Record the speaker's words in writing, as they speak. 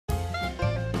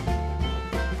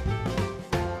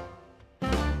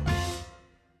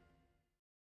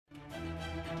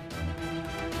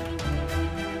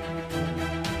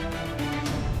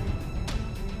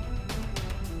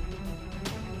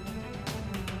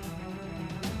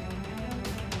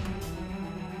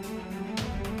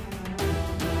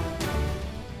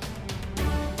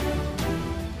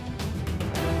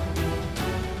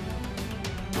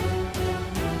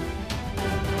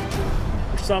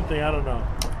something. I don't know.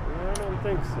 I don't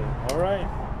think so. All right.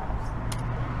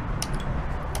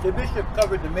 The bishop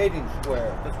covered the mating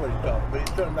square. That's what he's talking. But he's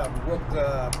talking about rook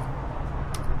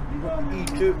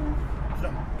E2,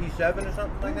 E7 or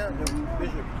something like that. The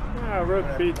bishop. Ah, rook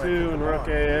B2 and rook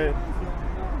A8.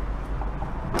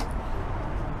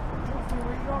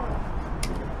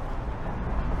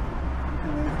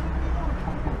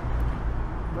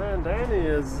 Man, Danny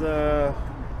is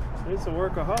he's a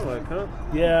workaholic, huh?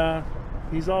 Yeah,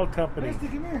 he's all company. Come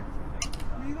here.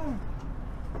 Where you going?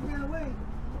 You got away.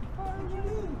 What you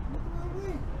doing?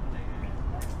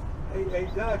 Hey,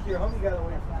 Doc, your homie got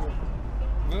away from you.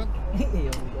 What?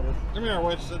 Come here,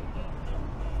 Winston.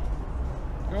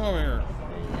 Come over here.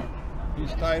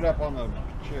 He's tied up on the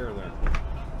chair there.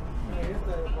 Yeah, he's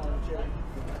tied up on the chair.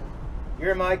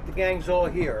 You're Mike. The gang's all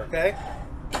here, okay?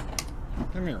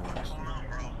 Come here, Winston.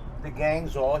 The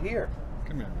gang's all here.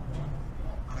 Come here.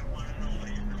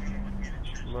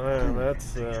 Man,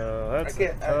 that's a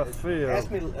tough field.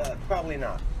 Ask me, probably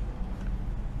not.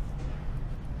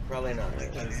 Probably not.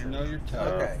 You know you're tough.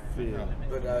 Okay. Field.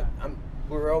 But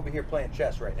we're over here playing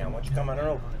chess right now. Why don't you come on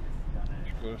over?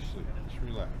 Just go to sleep. Just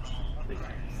relax.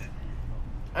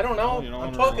 I don't know. You don't I'm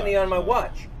wanna talking to you on my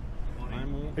relax, watch. My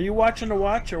move. Are you watching the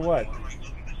watch or what?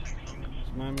 It's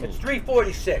my move. It's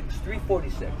 3:46.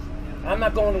 3:46. I'm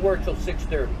not going to work till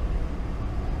 6:30.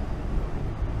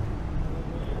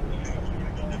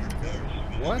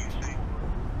 What?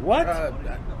 What?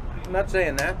 I'm not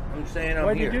saying that. I'm saying I'm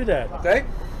Why'd here. you do that? Okay?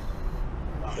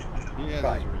 He has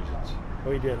Right. his reasons.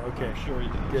 Oh, he did. Okay. I'm sure he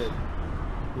does. Good.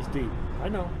 He's deep. I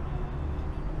know.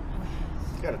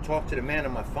 Got to talk to the man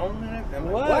on my phone.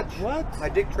 What? What? My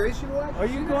Dick Tracy watch? Are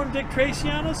you going Dick Tracy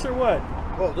on us or what?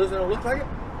 Well, doesn't it look like it?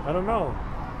 I don't know.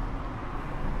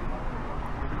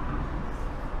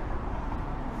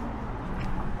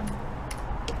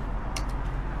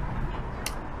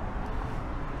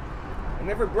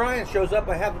 Whenever Brian shows up,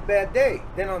 I have a bad day.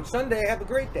 Then on Sunday, I have a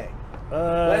great day.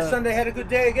 Last Sunday, I had a good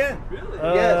day again. Really?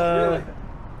 Yes, really.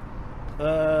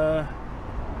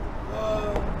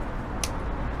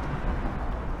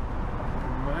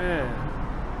 Man,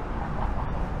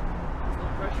 No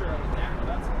pressure on the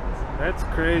camera. that's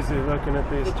crazy looking at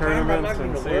these The camera tournaments not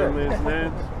and gonna seeing work. these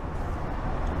names.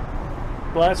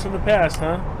 Blast from the past,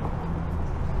 huh?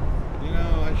 You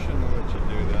know, I shouldn't have let you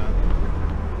do that.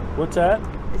 What's that?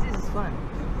 This is fun.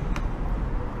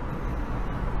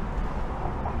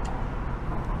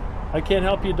 I can't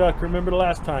help you, Duck. Remember the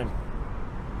last time.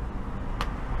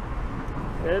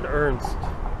 Ed Ernst.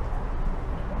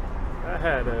 I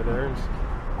had Ed Ernst.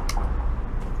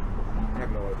 I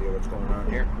have no idea what's going on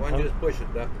here. Why don't you just push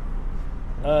it, Duck?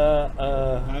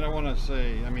 I don't want to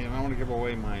say, I mean, I don't want to give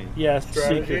away my... Yeah,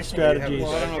 Strategy? secret strategies.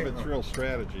 Well, I don't know if it's real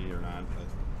strategy or not, but...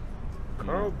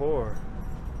 Carl Bohr.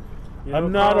 You know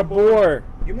I'm not Carl a bore.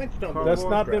 You might stumble That's over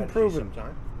not been strategy proven.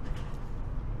 sometime.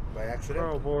 By accident.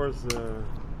 Carl Bohr's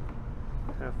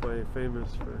halfway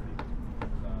famous for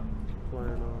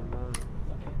playing online.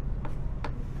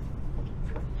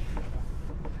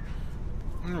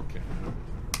 Okay. No,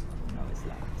 it's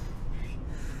not.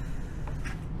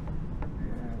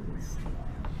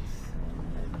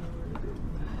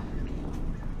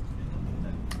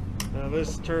 Now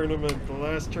this tournament, the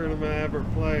last tournament I ever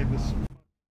played, this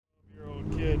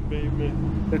 12-year-old kid beat me.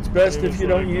 It's best He if was you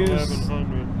don't like use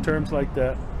 1100. terms like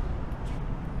that.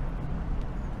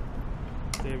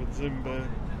 David Zimbeck.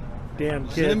 Damn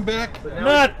kid. Zimbeck? But now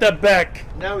Not the Beck.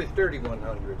 Now he's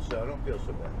 3,100, so I don't feel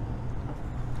so bad.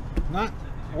 Not...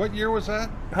 What year was that?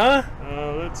 Huh?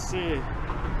 Let's see. It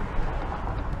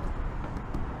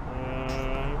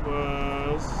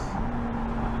was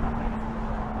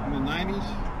In the 90s?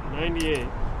 98.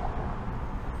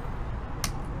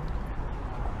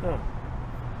 Oh.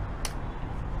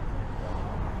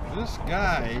 This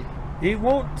guy... He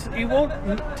won't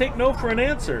take no for an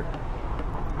answer.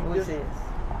 He just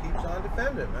keeps on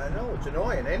defending. I know, it's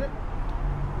annoying, ain't it?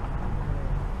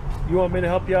 You want me to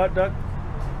help you out, Duck?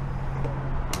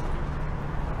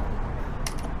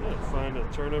 Find a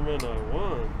tournament I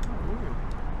won.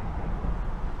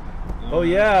 Oh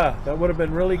yeah, that would have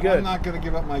been really I'm good. not going to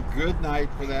give up my good night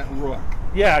for that rook.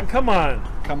 Yeah, come on.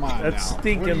 Come on That now.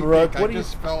 stinking What do you rook. think? What I do you-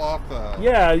 just fell off the...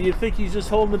 Yeah, you think he's just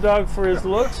holding the dog for his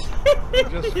looks? I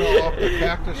just fell off the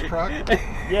cactus truck.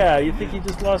 Yeah, you think he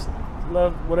just lost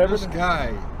love, whatever? This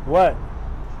guy. What?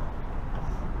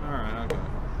 All right, okay.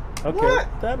 Okay, What?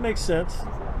 that makes sense.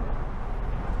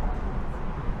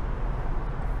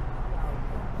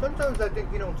 Sometimes I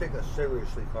think you don't take us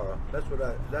seriously, Carl. That's what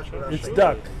I It's think.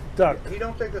 Duck. Duck. You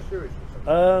don't take us seriously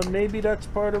sometimes. Maybe that's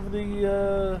part of the, you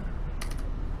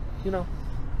know.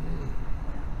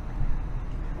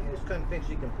 You just kind of thinks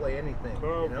he can play anything.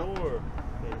 Carl you know? Bohr.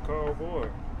 And Carl Bohr.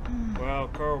 Wow,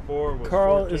 Carl Bohr was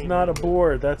Carl is 14 not a years old.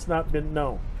 board. That's not been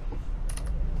no.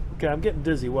 Okay, I'm getting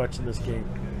dizzy watching this game.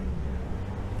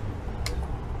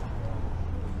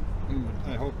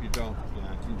 I hope you don't. Yeah,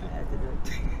 I had to do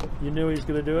it. You knew he was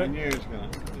going to do I it? knew he was gonna.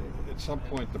 At some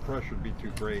point, the pressure would be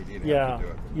too great. He'd Yeah, have to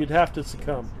do it. you'd have to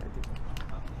succumb.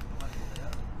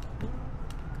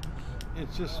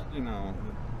 It's just, you know,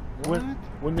 When, what?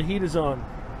 when the heat is on.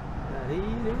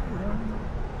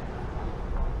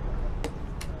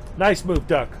 Nice move,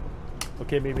 Duck.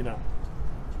 Okay, maybe not.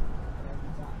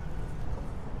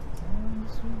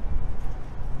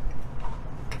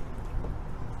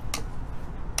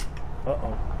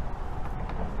 Uh-oh.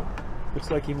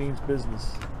 Looks like he means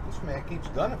business. This man keeps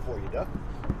gunning for you, Duck.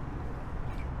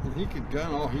 And he could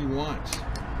gun all he wants.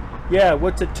 Yeah,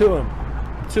 what's it to him?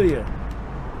 To you.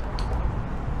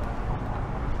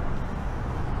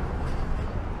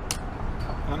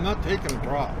 I'm not taking a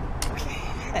draw.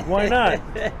 Why not?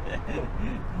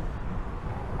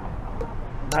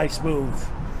 Nice move.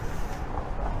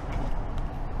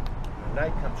 The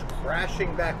knight comes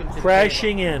crashing back into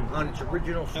Crashing the in. table on its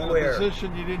original In a square.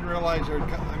 position you didn't realize there would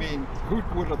come. I mean, who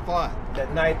would have thought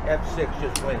That knight F6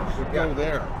 just wins. would go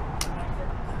there?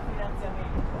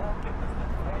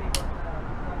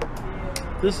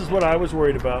 This is what I was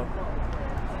worried about.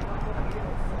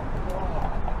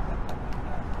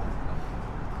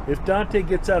 If Dante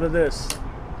gets out of this,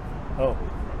 oh.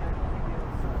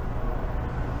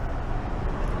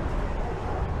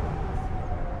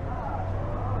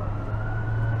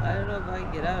 I don't know if I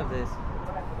can get out of this.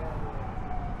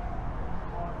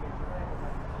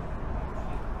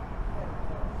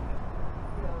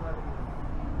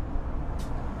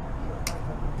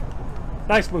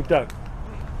 Nice move, Doug.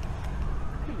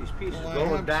 These pieces Well, I going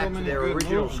have back so to many their good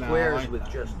original moves now, squares I- with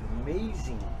just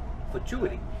amazing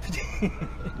fatuity.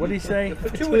 What do you say? The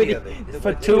fatuity of it. The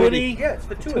Fatuity? Yeah, it's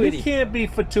fatuity. We can't be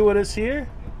fortuitous here.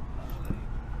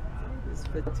 This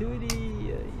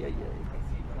fatuity. Yeah.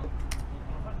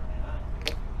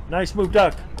 Nice move,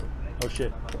 Duck. Oh,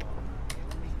 shit.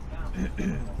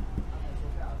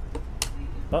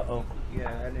 Uh-oh.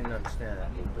 Yeah, I didn't understand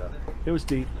that move, Duck. It was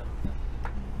deep.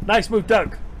 Nice move,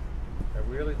 Duck. I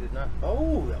really did not.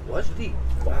 Oh, that was deep.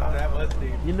 Wow. That was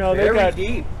deep. You know, Very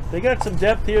deep. they got some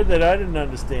depth here that I didn't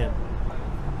understand.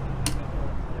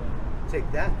 Take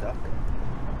that, Duck.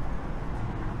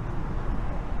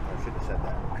 I should have said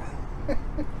that.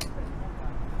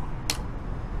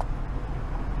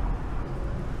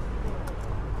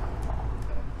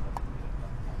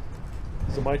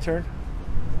 Is it my turn?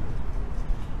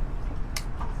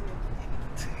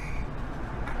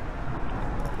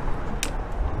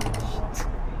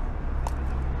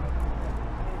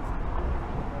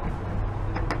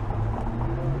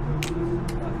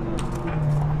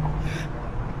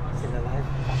 Still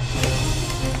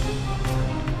alive.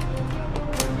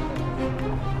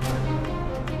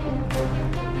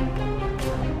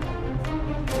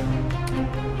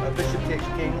 Bishop takes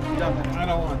king. Duck. I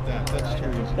don't want that. That's too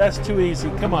easy. That's too easy.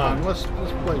 Come on. Let's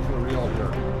play for real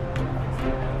here.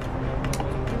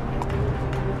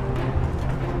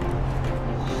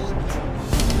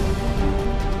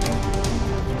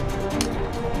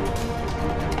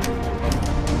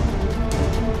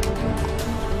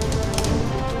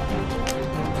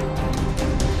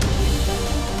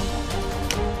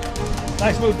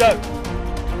 Nice move, Doug.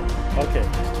 Okay.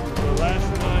 The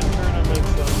last 9 tournaments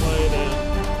I played in,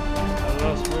 I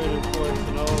lost rated points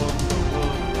in all of them but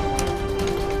one.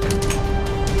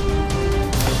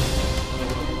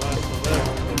 The last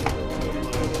 11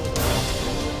 tournaments I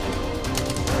played in.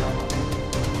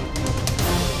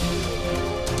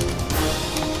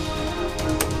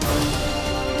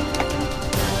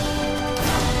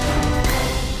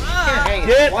 Hang it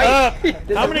Get twice. up!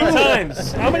 There's How a many rule.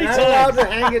 times? How many You're not allowed to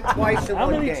times? hang it twice in How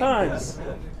one many game. times?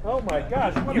 Oh my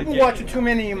gosh. What a You've been game. watching too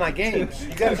many of my games.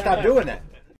 You gotta stop doing that.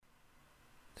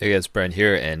 Hey guys, Brent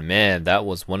here, and man, that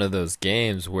was one of those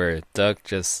games where Duck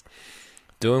just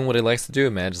doing what he likes to do,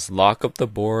 man. Just lock up the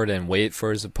board and wait for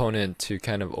his opponent to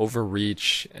kind of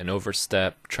overreach and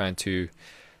overstep, trying to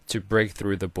break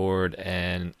through the board,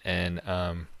 and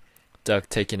Duck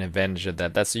taking advantage of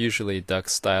that. That's usually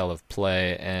Duck's style of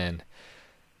play, and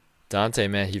Dante,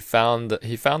 man, he found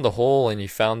the hole and he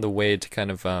found the way to kind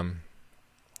of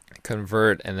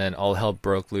convert, and then all hell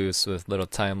broke loose with little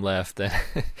time left. And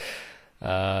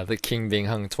the king being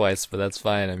hung twice, but that's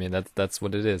fine. I mean, that's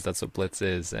what it is. That's what Blitz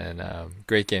is. And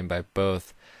great game by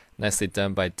both. Nicely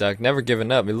done by Duck. Never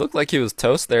giving up. It looked like he was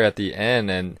toast there at the end,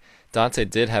 and Dante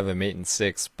did have a mate in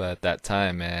 6, but that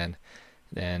time, man.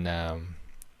 And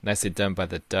nicely done by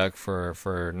the duck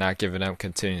for not giving up,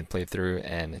 continuing to play through,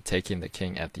 and taking the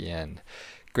king at the end.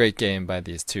 Great game by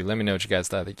these two. Let me know what you guys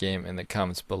thought of the game in the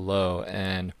comments below.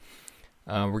 And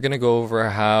we're going to go over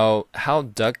how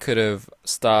duck could have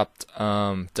stopped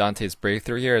Dante's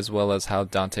breakthrough here, as well as how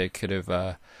Dante could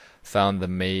have found the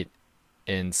mate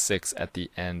in 6 at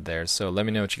the end there. So let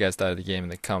me know what you guys thought of the game in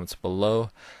the comments below.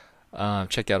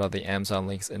 Check out all the Amazon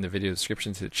links in the video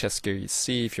description to the chess gear you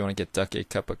see. If you want to get Duck a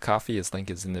cup of coffee, his link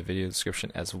is in the video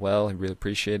description as well. I really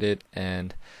appreciate it.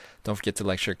 And don't forget to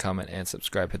like, share, comment, and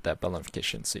subscribe. Hit that bell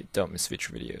notification so you don't miss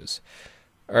future videos.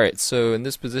 Alright, so in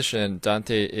this position,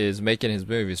 Dante is making his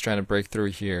move. He's trying to break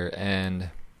through here, and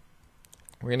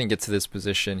we're going to get to this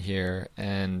position here,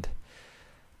 and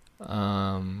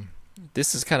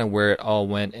this is kind of where it all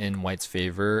went in White's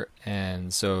favor,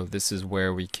 and so this is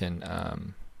where we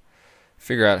can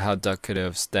figure out how Duck could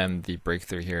have stemmed the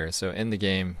breakthrough here. So in the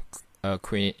game,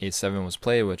 Queen A7 was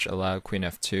played, which allowed Queen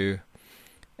F2,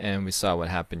 and we saw what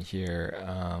happened here.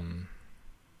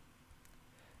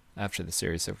 After the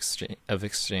series of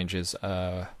exchanges,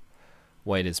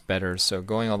 White is better. So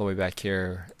going all the way back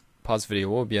here, pause video,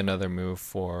 will be another move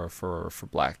for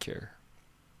Black here.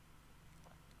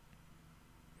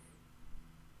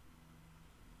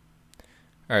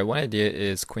 Alright, one idea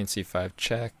is Queen C5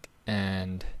 check,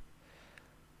 and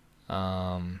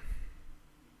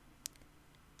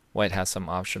White has some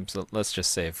options. Let's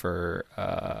just say for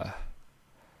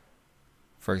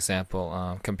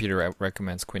example, computer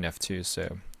recommends Queen F2,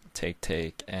 so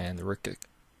take, and the rook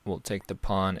will take the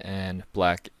pawn, and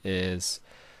Black is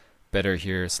better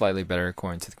here, slightly better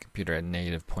according to the computer at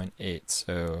 -0.8.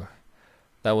 So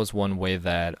that was one way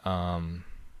that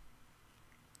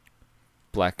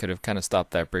Black could have kind of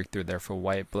stopped that breakthrough there for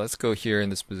White. But let's go here in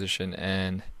this position,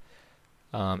 and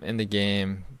in the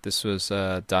game, this was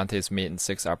Dante's mate in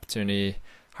 6 opportunity.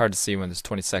 Hard to see when there's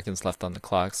 20 seconds left on the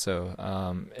clock.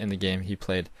 So in the game, he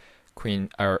played Queen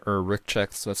or rook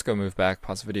check. So let's go move back.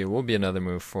 Pause the video. Will be another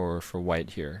move for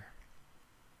White here.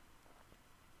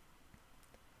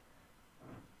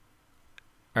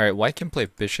 All right, White can play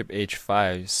Bishop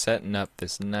H5, setting up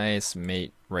this nice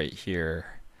mate right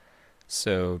here.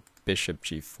 So Bishop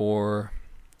G4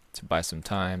 to buy some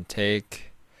time.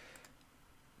 Take.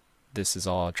 This is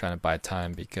all trying to buy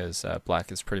time because Black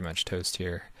is pretty much toast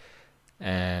here.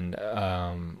 And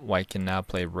White can now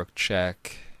play rook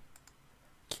check,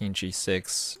 king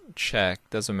G6 check.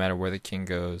 Doesn't matter where the king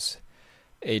goes.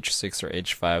 H6 or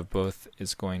H5, both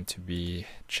is going to be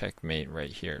checkmate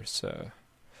right here. So,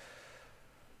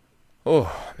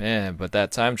 oh man, but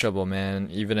that time trouble, man,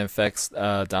 even affects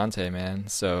Dante, man.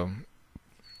 So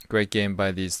great game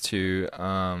by these two.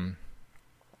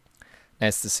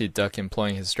 Nice to see Duck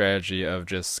employing his strategy of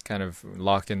just kind of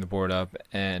locking the board up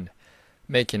and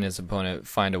making his opponent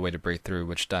find a way to break through,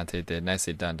 which Dante did.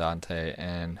 Nicely done, Dante,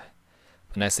 and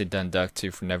nicely done, Duck,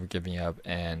 too, for never giving up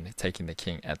and taking the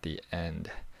king at the end.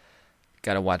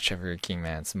 Gotta watch over your king,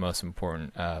 man. It's the most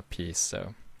important piece.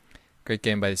 So, great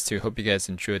game by these two. Hope you guys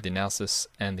enjoyed the analysis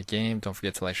and the game. Don't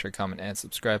forget to like, share, comment, and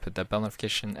subscribe. Hit that bell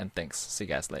notification, and thanks. See you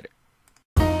guys later.